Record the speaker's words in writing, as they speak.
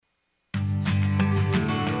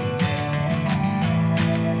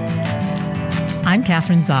I'm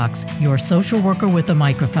Kathryn Zox, your social worker with a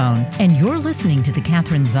microphone, and you're listening to The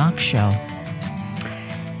Kathryn Zox Show.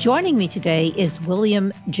 Joining me today is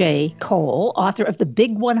William J. Kole, author of The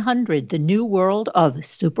Big 100, The New World of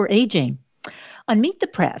Super Aging. On Meet the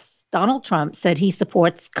Press, Donald Trump said he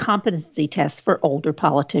supports competency tests for older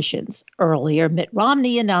politicians. Earlier, Mitt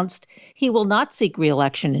Romney announced he will not seek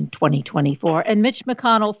reelection in 2024, and Mitch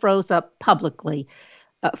McConnell froze up publicly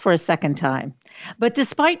for a second time. But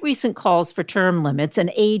despite recent calls for term limits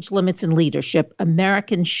and age limits in leadership,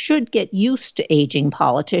 Americans should get used to aging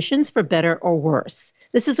politicians for better or worse.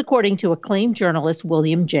 This is according to acclaimed journalist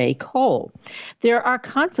William J. Kole. There are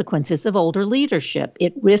consequences of older leadership.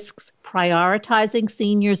 It risks prioritizing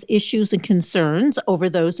seniors' issues and concerns over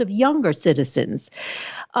those of younger citizens.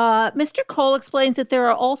 Mr. Kole explains that there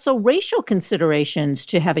are also racial considerations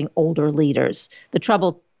to having older leaders. The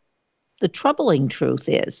troubling truth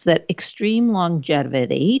is that extreme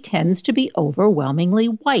longevity tends to be overwhelmingly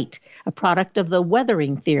white, a product of the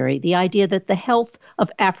weathering theory, the idea that the health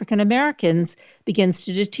of African Americans begins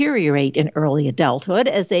to deteriorate in early adulthood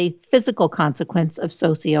as a physical consequence of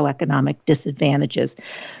socioeconomic disadvantages.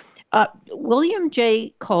 William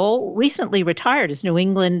J. Kole recently retired as New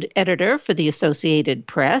England editor for the Associated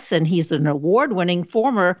Press, and he's an award-winning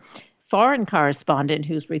former foreign correspondent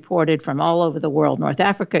who's reported from all over the world, North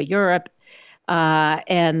Africa, Europe,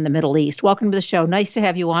 and the Middle East. Welcome to the show. Nice to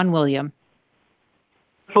have you on, William.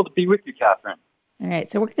 Wonderful to be with you, Kathryn. All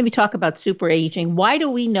right, so we're going to be talking about super aging. Why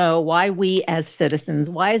do we know, why we as citizens,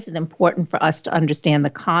 why is it important for us to understand the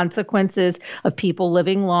consequences of people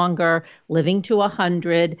living longer, living to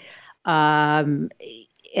 100 here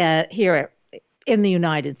in the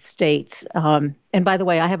United States? And by the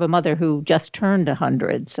way, I have a mother who just turned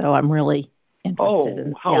 100, so I'm really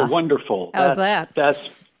interested. How wonderful. How's that? That's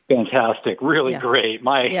fantastic. Really great.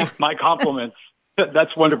 My compliments.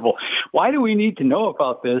 That's wonderful. Why do we need to know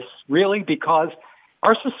about this? Really, because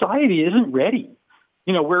our society isn't ready.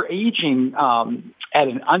 You know, we're aging at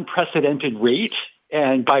an unprecedented rate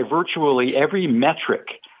and by virtually every metric.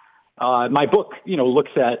 My book,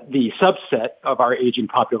 looks at the subset of our aging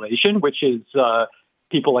population, which is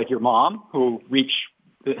people like your mom who reach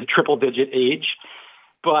triple-digit age.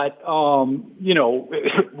 But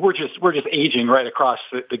we're just aging right across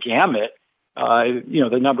the gamut.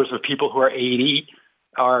 The numbers of people who are 80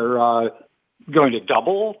 are going to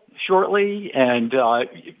double shortly, and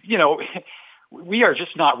we are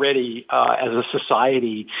just not ready as a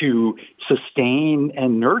society to sustain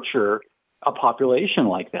and nurture a population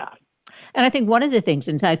like that. And I think one of the things,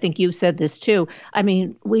 and I think you said this too, I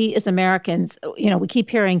mean, we as Americans, we keep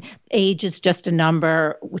hearing age is just a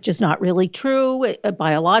number, which is not really true.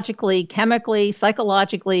 Biologically, chemically,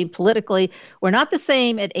 psychologically, politically, we're not the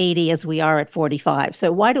same at 80 as we are at 45.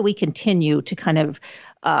 So why do we continue to kind of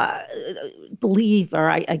believe, or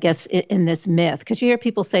I guess, in this myth? Because you hear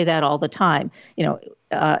people say that all the time,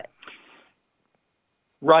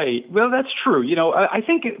 Right. Well, that's true. I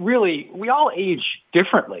think we all age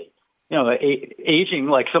differently. Aging,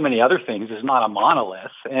 like so many other things, is not a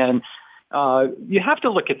monolith. And you have to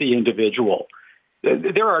look at the individual.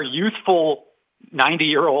 There are youthful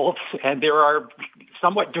 90-year-olds, and there are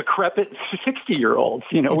somewhat decrepit 60-year-olds.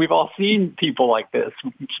 We've all seen people like this.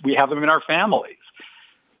 We have them in our families.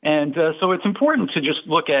 And so it's important to just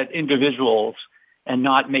look at individuals and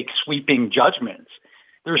not make sweeping judgments.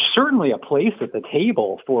 There's certainly a place at the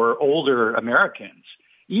table for older Americans,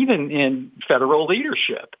 even in federal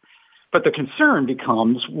leadership. But the concern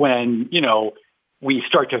becomes when, we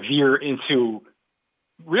start to veer into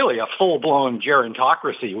really a full-blown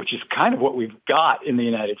gerontocracy, which is kind of what we've got in the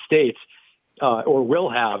United States, or will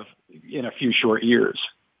have in a few short years.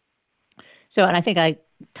 So, and I think I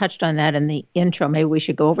touched on that in the intro. Maybe we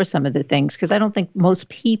should go over some of the things, because I don't think most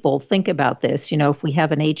people think about this. If we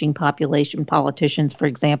have an aging population, politicians, for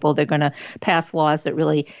example, they're going to pass laws that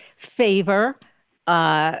really favor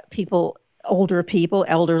older people,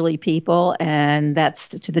 elderly people, and that's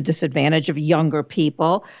to the disadvantage of younger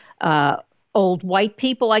people. Old white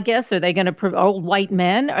people, I guess, are they going to, old white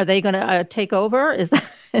men, are they going to take over? Is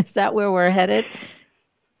that where we're headed?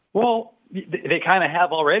 Well, they kind of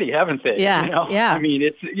have already, haven't they? Yeah, yeah. I mean,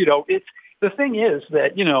 it's the thing is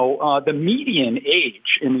that, the median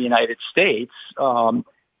age in the United States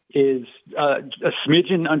is a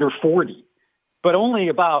smidgen under 40. But only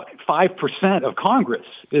about 5% of Congress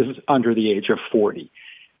is under the age of 40.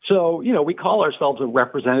 So, we call ourselves a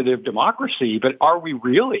representative democracy, but are we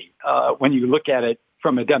really, when you look at it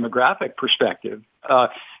from a demographic perspective?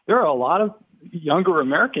 There are a lot of younger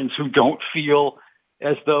Americans who don't feel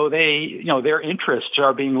as though their interests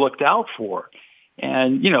are being looked out for.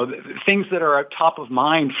 And, things that are top of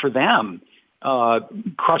mind for them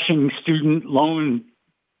crushing student loan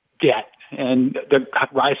debt and the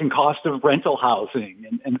rising cost of rental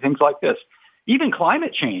housing and things like this. Even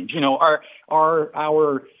climate change, are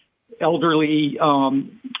our elderly,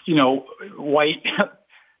 white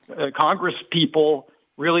Congress people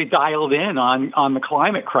really dialed in on the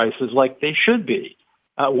climate crisis like they should be?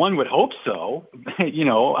 One would hope so,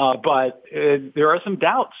 but there are some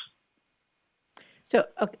doubts. So,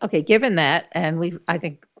 okay, given that, and we've, I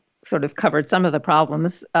think, sort of covered some of the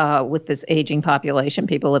problems with this aging population,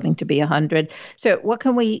 people living to be 100. So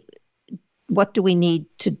what do we need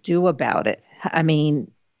to do about it? I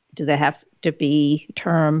mean, do there have to be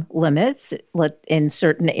term limits in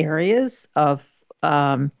certain areas of,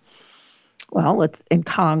 it's in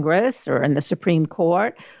Congress or in the Supreme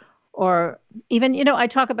Court? Or even, I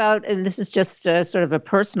talk about, and this is just sort of a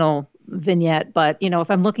personal vignette, but,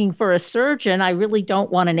 if I'm looking for a surgeon, I really don't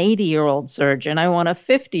want an 80-year-old surgeon. I want a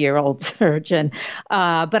 50-year-old surgeon,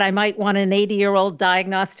 but I might want an 80-year-old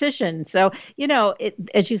diagnostician. So,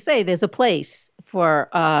 as you say, there's a place for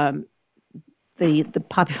the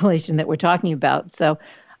population that we're talking about. So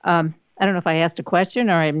I don't know if I asked a question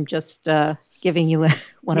or I'm just giving you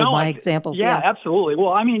one of my examples. Yeah, absolutely.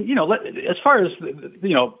 Well, I mean, as far as,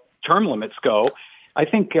 term limits go, I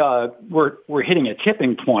think we're hitting a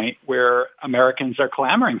tipping point where Americans are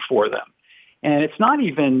clamoring for them. And it's not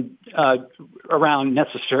even around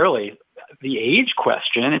necessarily the age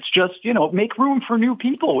question. It's just, make room for new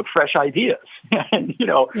people with fresh ideas. And,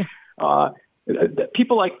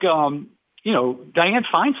 people like, Dianne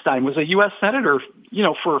Feinstein was a U.S. Senator,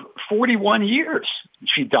 for 41 years.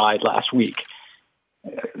 She died last week.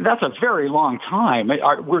 That's a very long time.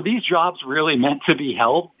 Were these jobs really meant to be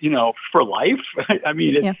held, for life? I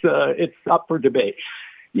mean, it's up for debate.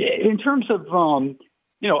 In terms of,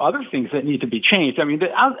 other things that need to be changed, I mean,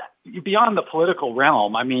 beyond the political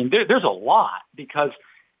realm, I mean, there's a lot, because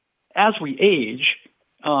as we age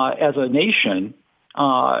as a nation,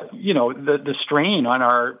 the strain on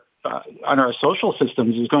our social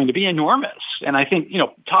systems is going to be enormous. And I think,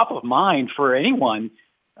 top of mind for anyone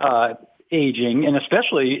aging, and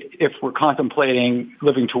especially if we're contemplating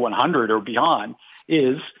living to 100 or beyond,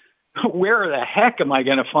 is where the heck am I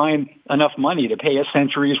going to find enough money to pay a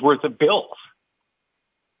century's worth of bills?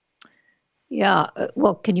 Yeah.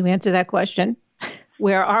 Well, can you answer that question?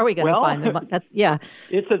 Where are we going to find them?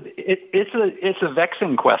 It's a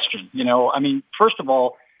vexing question. I mean, first of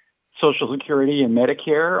all, Social Security and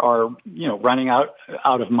Medicare are, running out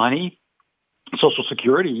of money. Social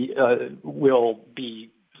Security will be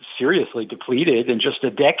seriously depleted in just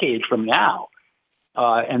a decade from now.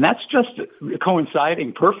 And that's just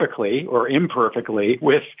coinciding perfectly or imperfectly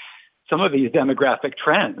with some of these demographic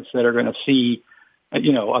trends that are going to see,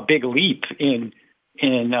 a big leap in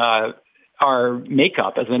our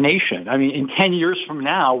makeup as a nation. I mean, in 10 years from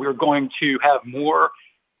now, we're going to have more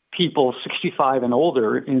people 65 and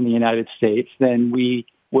older in the United States than we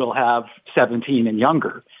will have 17 and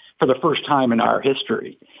younger for the first time in our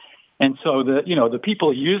history. And so the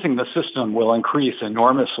people using the system will increase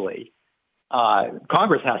enormously.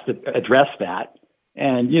 Congress has to address that.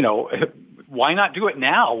 And, why not do it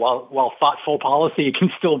now while thoughtful policy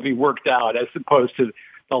can still be worked out as opposed to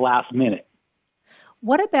the last minute?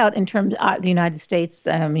 What about in terms of the United States?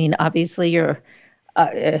 I mean, obviously you're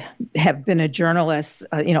have been a journalist,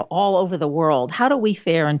 all over the world. How do we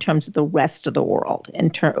fare in terms of the rest of the world?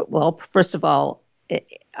 First of all,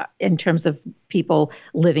 in terms of people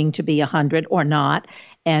living to be 100 or not,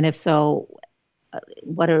 and if so,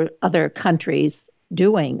 what are other countries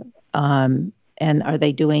doing? And are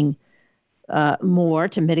they doing more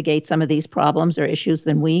to mitigate some of these problems or issues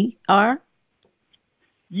than we are?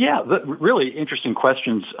 Yeah, really interesting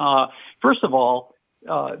questions. First of all,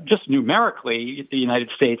 just numerically, the United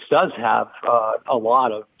States does have a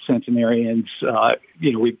lot of centenarians.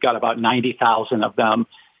 We've got about 90,000 of them.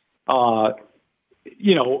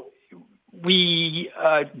 We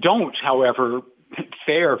don't, however,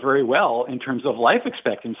 fare very well in terms of life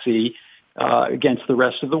expectancy against the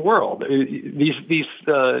rest of the world. These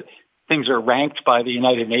things are ranked by the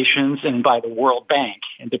United Nations and by the World Bank,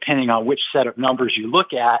 and depending on which set of numbers you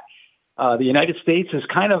look at, the United States is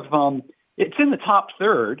kind of it's in the top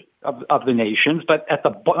third of the nations, but at the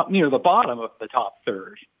bottom of the top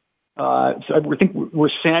third. So I think we're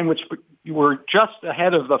sandwiched. We're just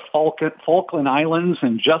ahead of the Falkland Islands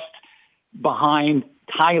and just behind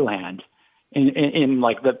Thailand in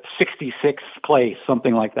like the 66th place,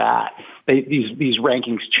 something like that. These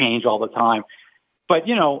rankings change all the time. But,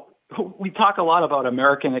 we talk a lot about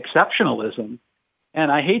American exceptionalism, and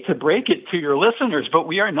I hate to break it to your listeners, but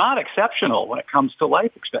we are not exceptional when it comes to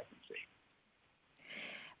life expectancy.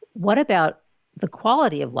 What about the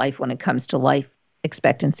quality of life when it comes to life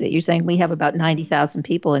expectancy? You're saying we have about 90,000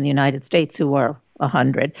 people in the United States who are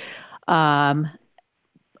 100.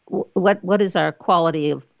 What is our quality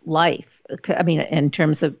of life? I mean, in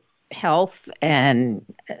terms of health and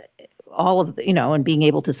all of the, and being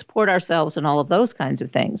able to support ourselves and all of those kinds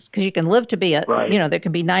of things. Because you can live to be right. There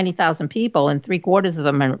can be 90,000 people and 3/4 of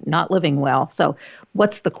them are not living well. So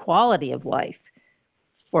what's the quality of life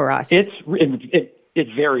for us? It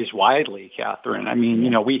varies widely, Kathryn. I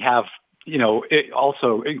mean, we have,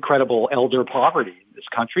 also incredible elder poverty in this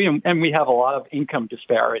country, and we have a lot of income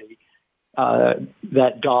disparity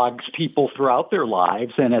that dogs people throughout their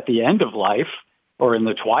lives. And at the end of life or in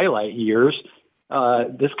the twilight years,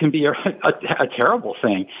 this can be a terrible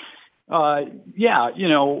thing. We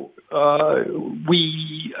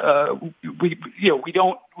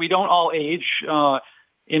don't all age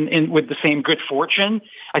in with the same good fortune.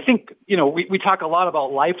 I think we talk a lot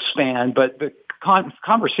about lifespan, but the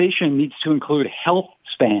conversation needs to include health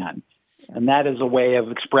span, and that is a way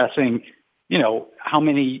of expressing how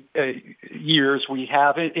many years we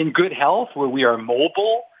have in good health, where we are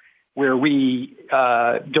mobile, where we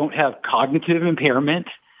don't have cognitive impairment,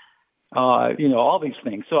 all these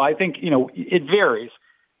things. So I think, it varies.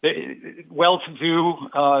 Well-to-do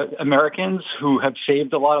Americans who have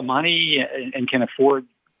saved a lot of money and can afford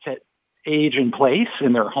to age in place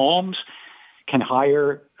in their homes can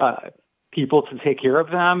hire people to take care of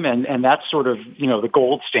them. And that's sort of, the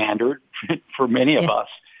gold standard for many of us.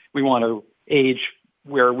 We want to age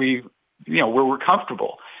where we're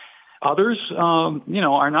comfortable. Others,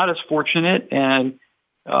 are not as fortunate, and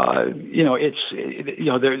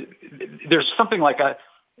there's something like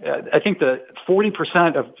I think that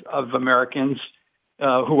 40% of Americans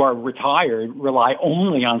who are retired rely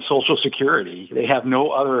only on Social Security. They have no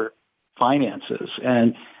other finances,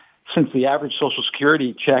 and since the average Social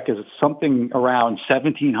Security check is something around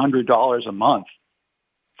 $1,700 a month,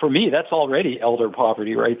 for me that's already elder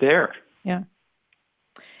poverty right there. Yeah,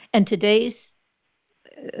 and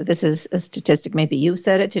this is a statistic, maybe you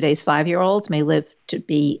said it, today's 5-year-olds may live to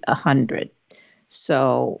be 100.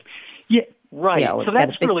 So, yeah, right. So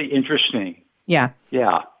that's really interesting. Yeah.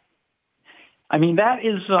 Yeah. I mean, that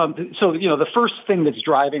is, the first thing that's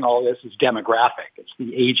driving all this is demographic. It's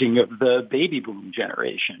the aging of the baby boom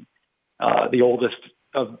generation. The oldest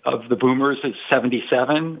of the boomers is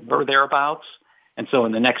 77 or thereabouts. And so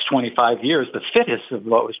in the next 25 years, the fittest of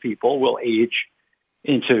those people will age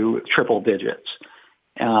into triple digits.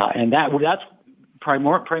 And that's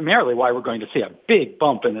primarily why we're going to see a big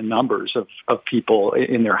bump in the numbers of people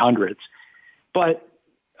in their hundreds. But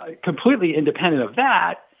completely independent of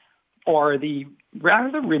that are the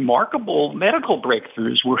rather remarkable medical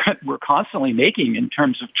breakthroughs we're constantly making in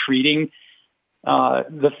terms of treating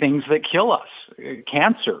the things that kill us: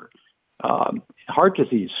 cancer, heart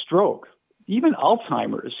disease, stroke, even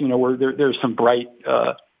Alzheimer's. Where there's some bright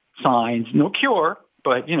signs, no cure,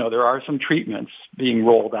 but, there are some treatments being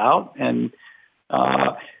rolled out, and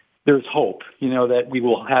there's hope, that we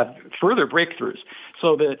will have further breakthroughs.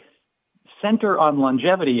 So the Center on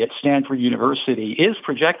Longevity at Stanford University is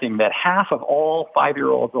projecting that half of all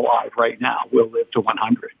 5-year-olds alive right now will live to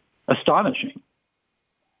 100. Astonishing.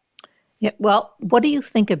 Yeah. Well, what do you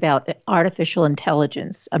think about artificial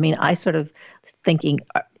intelligence? I mean, I sort of thinking,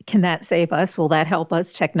 can that save us? Will that help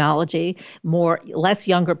us? Technology, less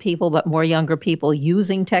younger people, but more younger people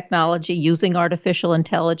using technology, using artificial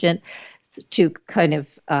intelligence to kind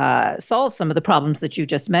of solve some of the problems that you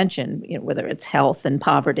just mentioned, whether it's health and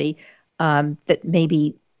poverty, that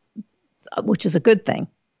maybe, which is a good thing.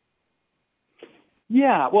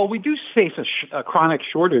 Yeah, well, we do face a chronic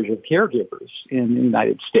shortage of caregivers in the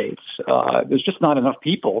United States. There's just not enough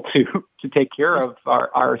people to take care of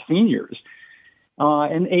our seniors.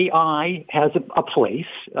 And AI has a place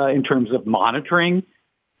in terms of monitoring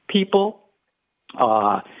people.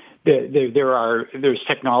 There's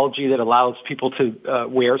technology that allows people to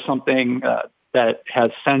wear something that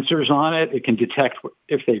has sensors on it. It can detect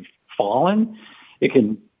if they've fallen. It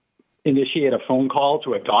can initiate a phone call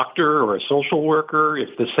to a doctor or a social worker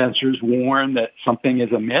if the sensors warn that something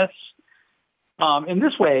is amiss. In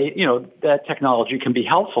this way, that technology can be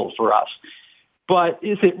helpful for us. But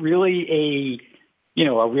is it really a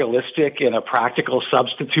realistic and a practical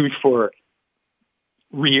substitute for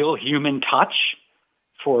real human touch,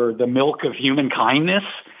 for the milk of human kindness?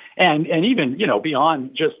 And even,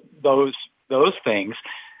 beyond just those things,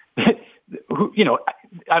 I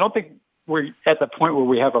don't think we're at the point where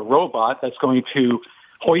we have a robot that's going to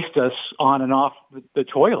hoist us on and off the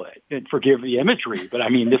toilet. And forgive the imagery, but I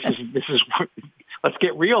mean, this is let's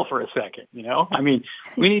get real for a second. I mean,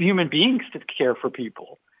 we need human beings to care for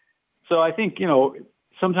people. So I think,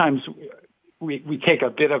 sometimes we take a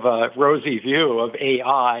bit of a rosy view of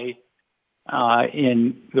AI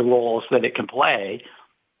in the roles that it can play,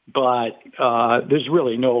 but there's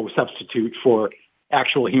really no substitute for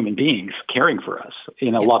actual human beings caring for us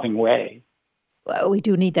in a loving way. Well, we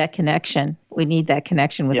do need that connection. We need that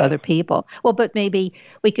connection with other people. Well, but maybe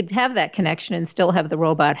we could have that connection and still have the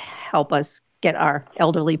robot help us get our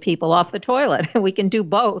elderly people off the toilet. We can do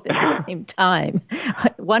both at the same time.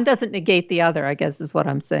 One doesn't negate the other, I guess is what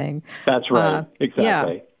I'm saying. That's right. Exactly.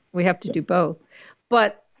 Yeah, we have to do both.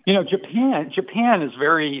 But Japan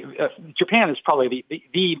is probably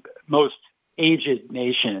the most aged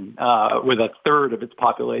nation with a third of its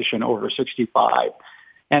population over 65.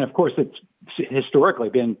 And of course, it's historically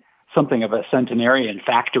been something of a centenarian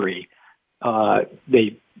factory.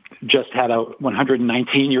 They just had a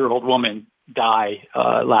 119-year-old woman die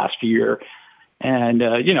last year. And,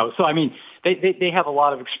 so I mean, they have a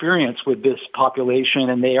lot of experience with this population,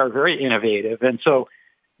 and they are very innovative. And so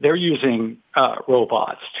they're using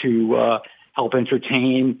robots to help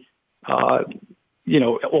entertain,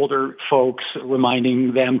 older folks,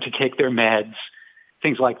 reminding them to take their meds,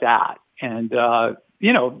 things like that. And,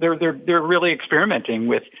 they're really experimenting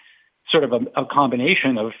with sort of a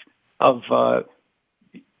combination of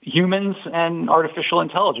humans and artificial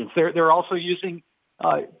intelligence. They're also using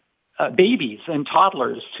babies and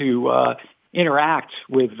toddlers to interact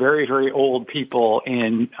with very, very old people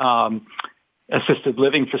in assisted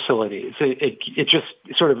living facilities. It just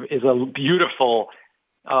sort of is a beautiful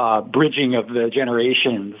bridging of the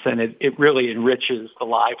generations, and it really enriches the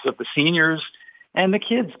lives of the seniors. And the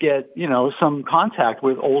kids get, some contact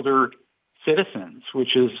with older citizens,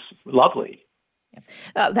 which is lovely.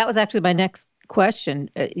 That was actually my next question,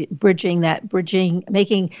 having that bridge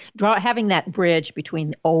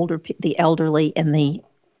between the elderly and the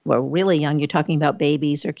really young. You're talking about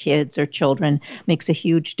babies or kids or children makes a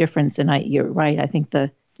huge difference. And you're right. I think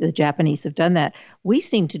the Japanese have done that. We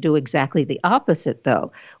seem to do exactly the opposite,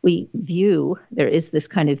 though. There is this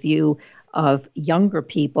kind of view of younger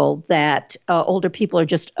people that older people are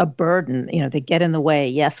just a burden. They get in the way.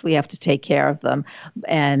 Yes, we have to take care of them.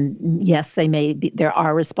 And yes, they're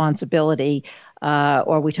our responsibility.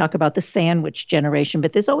 Or we talk about the sandwich generation,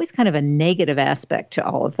 but there's always kind of a negative aspect to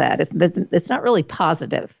all of that. It's not really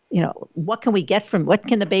positive. What can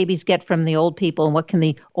the babies get from the old people, and what can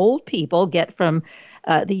the old people get from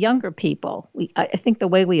the younger people? I think the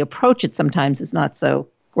way we approach it sometimes is not so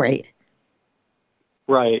great.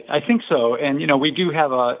 Right, I think so, and we do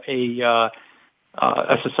have a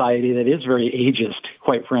society that is very ageist,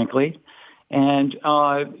 quite frankly, and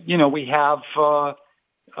we have a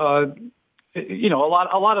lot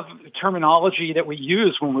of terminology that we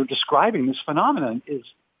use when we're describing this phenomenon is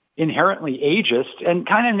inherently ageist and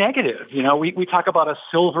kind of negative. We talk about a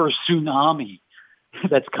silver tsunami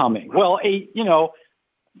that's coming. Well, a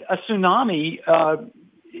tsunami,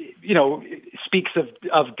 speaks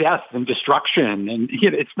of death and destruction, and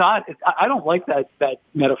it's not. I don't like that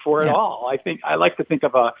metaphor at all. I like to think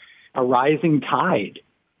of a rising tide,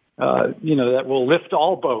 that will lift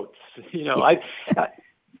all boats. I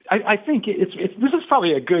think this is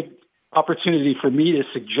probably a good opportunity for me to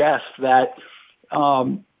suggest that,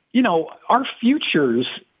 our futures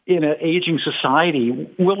in an aging society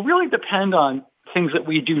will really depend on things that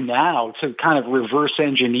we do now to kind of reverse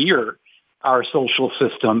engineer our social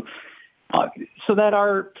system so that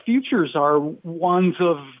our futures are ones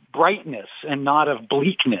of brightness and not of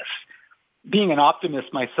bleakness. Being an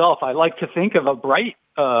optimist myself, I like to think of a bright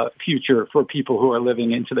future for people who are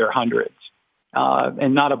living into their hundreds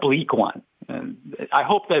and not a bleak one. And I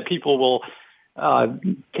hope that people will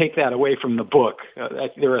take that away from the book.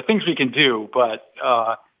 There are things we can do, but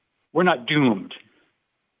we're not doomed.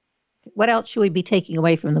 What else should we be taking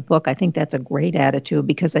away from the book? I think that's a great attitude,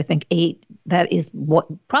 because I think that is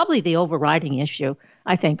probably the overriding issue.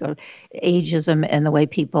 I think of ageism and the way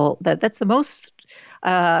people that's the most.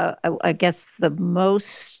 I guess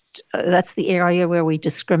that's the area where we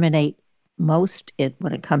discriminate most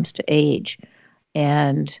when it comes to age,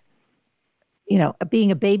 and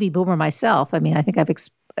being a baby boomer myself. I mean, I think I've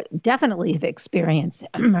definitely have experienced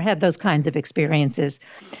or had those kinds of experiences.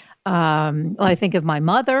 I think of my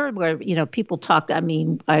mother, where, people talk.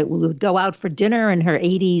 We would go out for dinner in her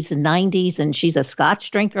 80s and 90s, and she's a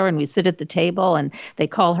Scotch drinker, and we sit at the table, and they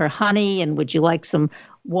call her honey, and would you like some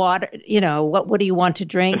water? What do you want to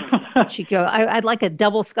drink? She'd go, I'd like a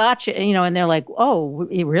double Scotch, and they're like, oh,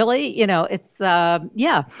 really? It's,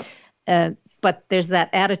 yeah. But there's that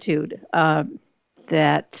attitude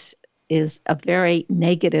that is a very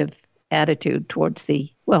negative attitude towards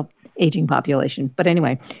aging population. But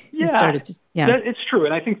anyway, you started to, it's true.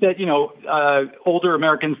 And I think that, older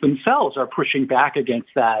Americans themselves are pushing back against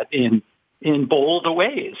that in bold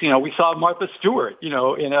ways. We saw Martha Stewart, in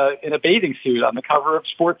a bathing suit on the cover of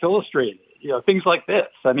Sports Illustrated, things like this.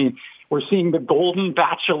 I mean, we're seeing the Golden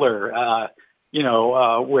Bachelor,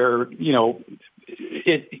 where,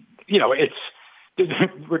 it's,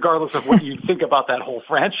 regardless of what you think about that whole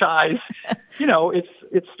franchise,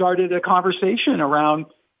 it started a conversation around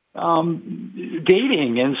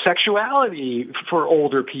dating and sexuality for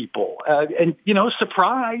older people. And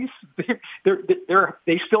surprise,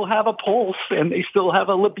 they still have a pulse and they still have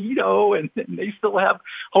a libido and they still have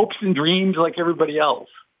hopes and dreams like everybody else.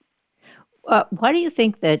 Why do you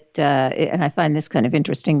think that, and I find this kind of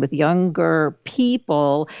interesting with younger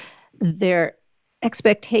people, their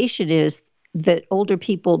expectation is that older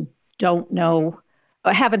people don't know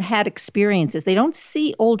or haven't had experiences. They don't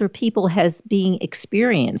see older people as being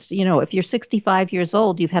experienced. If you're 65 years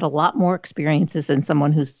old, you've had a lot more experiences than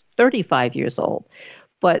someone who's 35 years old.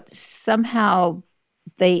 But somehow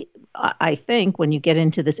I think when you get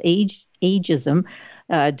into this ageism,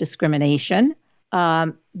 discrimination,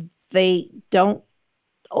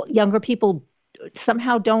 younger people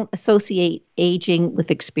somehow don't associate aging with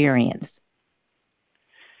experience.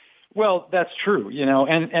 Well, that's true,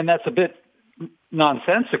 and that's a bit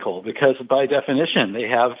nonsensical because by definition they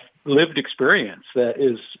have lived experience that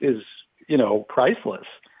is priceless,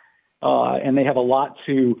 and they have a lot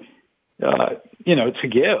to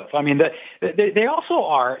give. I mean, they also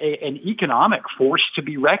are an economic force to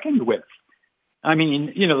be reckoned with. I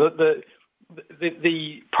mean,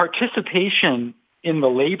 the participation in the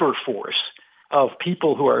labor force of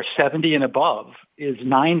people who are 70 and above is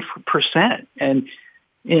 9%, and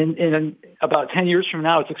in about 10 years from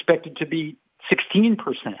now, it's expected to be 16%.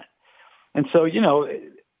 And so,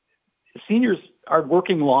 seniors are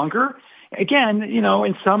working longer. Again,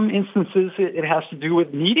 in some instances, it has to do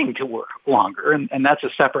with needing to work longer, and that's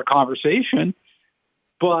a separate conversation.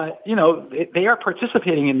 But, they are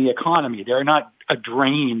participating in the economy. They're not a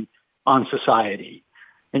drain on society.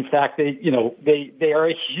 In fact, they are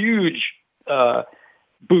a huge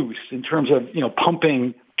boost in terms of,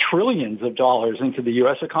 pumping trillions of dollars into the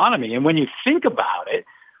U.S. economy. And when you think about it,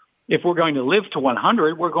 if we're going to live to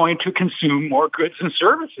 100, we're going to consume more goods and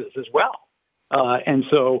services as well. And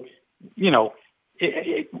so,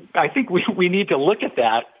 I think we need to look at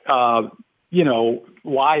that,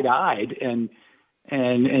 wide-eyed and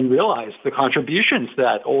realize the contributions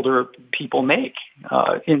that older people make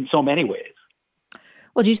in so many ways.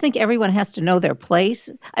 Well, do you think everyone has to know their place?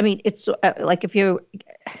 I mean, it's like if you're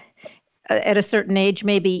at a certain age,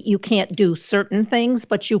 maybe you can't do certain things,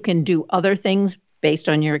 but you can do other things based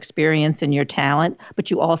on your experience and your talent.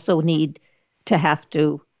 But you also need to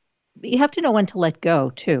you have to know when to let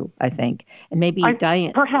go too, I think. And maybe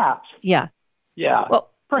Diane. Perhaps. Yeah. Yeah.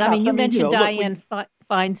 Well, perhaps. I mean, you mentioned Diane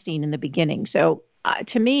Feinstein in the beginning. So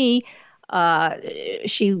to me,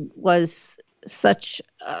 she was such,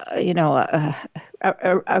 a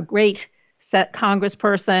great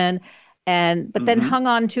congressperson, but then hung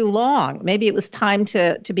on too long. Maybe it was time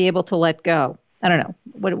to be able to let go. I don't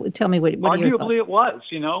know. Tell me what are your thoughts? Arguably it was,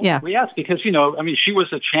 Yeah. Yes, because, she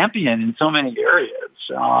was a champion in so many areas,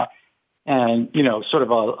 and, sort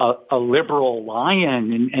of a liberal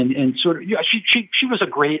lion and sort of, she was a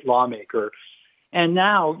great lawmaker. And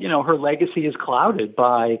now, her legacy is clouded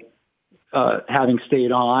by having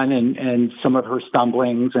stayed on and some of her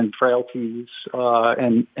stumblings and frailties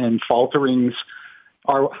and falterings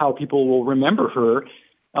are how people will remember her,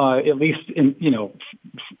 at least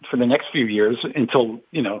for the next few years until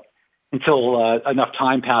enough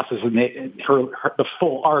time passes and the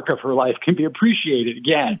full arc of her life can be appreciated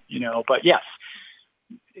again. But yes,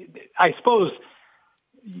 I suppose.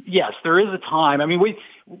 Yes, there is a time. I mean,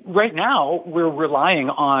 right now we're relying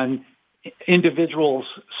on individuals'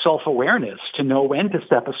 self-awareness to know when to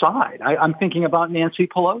step aside. I'm thinking about Nancy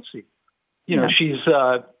Pelosi. She's,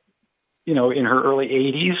 in her early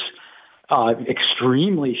 80s,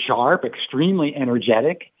 extremely sharp, extremely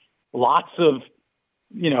energetic, lots of,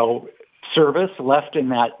 service left in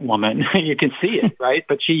that woman. You can see it, right?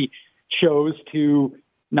 But she chose to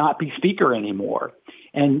not be speaker anymore.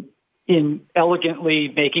 And in elegantly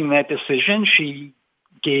making that decision, she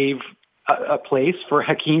gave a place for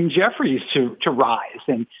Hakeem Jeffries to rise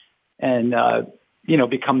and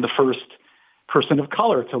become the first person of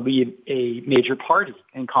color to lead a major party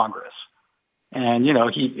in Congress. And,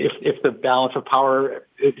 if the balance of power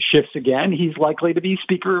shifts again, he's likely to be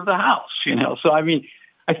Speaker of the House, So, I mean,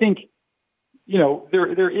 I think,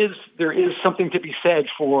 there is something to be said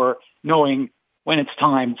for knowing when it's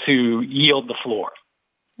time to yield the floor.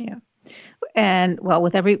 Yeah. And well,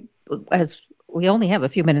 as we only have a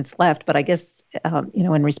few minutes left, but I guess,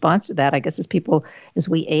 in response to that, I guess as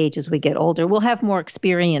we age, as we get older, we'll have more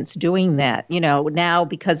experience doing that. Now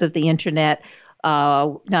because of the internet,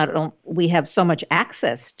 we have so much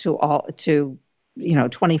access to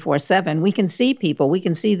 24/7. We can see people. We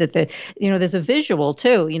can see that there's a visual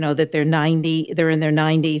too, that they're in their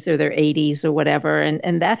 90s or their 80s or whatever.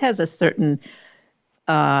 And that has a certain,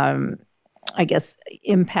 I guess,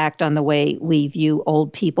 impact on the way we view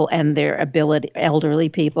old people and elderly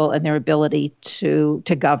people and their ability to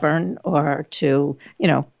govern or to,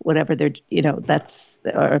 whatever they're,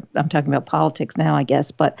 or I'm talking about politics now, I guess.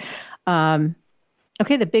 But,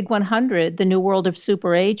 okay, the Big 100, the new world of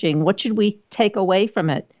super aging. What should we take away from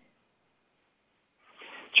it?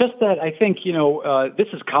 Just that I think, this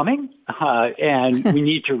is coming and we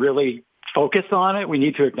need to really focus on it. We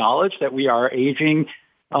need to acknowledge that we are aging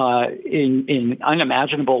in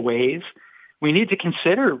unimaginable ways. We need to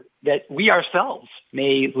consider that we ourselves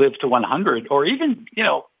may live to 100 or even,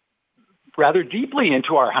 rather deeply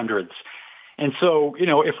into our hundreds. And so,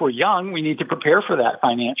 if we're young, we need to prepare for that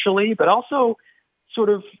financially, but also sort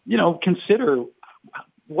of, consider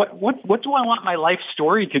what do I want my life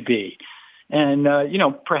story to be? And,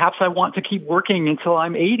 perhaps I want to keep working until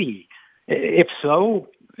I'm 80. If so,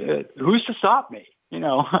 who's to stop me?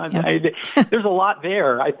 There's a lot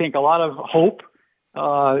there. I think a lot of hope.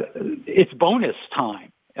 It's bonus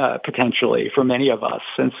time, potentially, for many of us.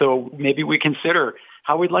 And so maybe we consider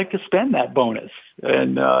how we'd like to spend that bonus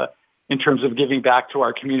and in terms of giving back to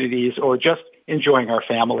our communities or just enjoying our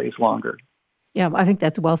families longer. Yeah, I think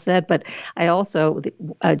that's well said. But I also,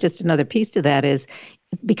 just another piece to that is,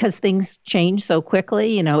 because things change so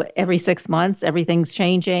quickly, every 6 months, everything's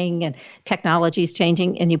changing and technology's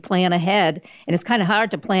changing, and you plan ahead. And it's kind of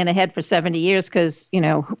hard to plan ahead for 70 years because,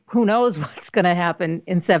 who knows what's going to happen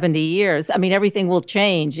in 70 years. I mean, everything will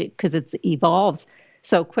change because it evolves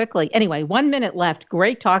so quickly. Anyway, 1 minute left.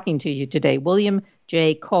 Great talking to you today. William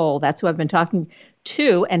J. Kole, that's who I've been talking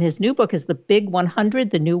to. And his new book is The Big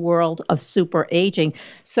 100, The New World of Super Aging.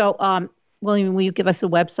 So, William, will you give us a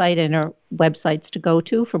website and our websites to go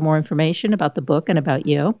to for more information about the book and about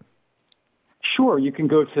you? Sure. You can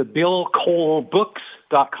go to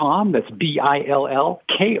billkolebooks.com. That's BILLKOLE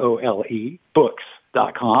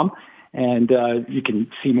books.com. And you can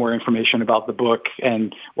see more information about the book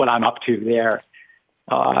and what I'm up to there.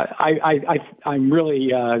 I'm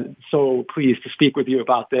really so pleased to speak with you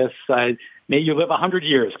about this. May you live 100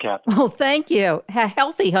 years, Kathryn. Oh, thank you. A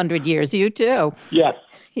healthy 100 years. You too. Yes.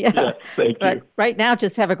 Yeah. Yes, thank you. Right now,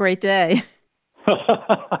 just have a great day.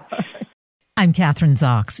 I'm Kathryn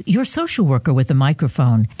Zox, your social worker with a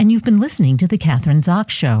microphone, and you've been listening to The Kathryn Zox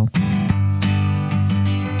Show.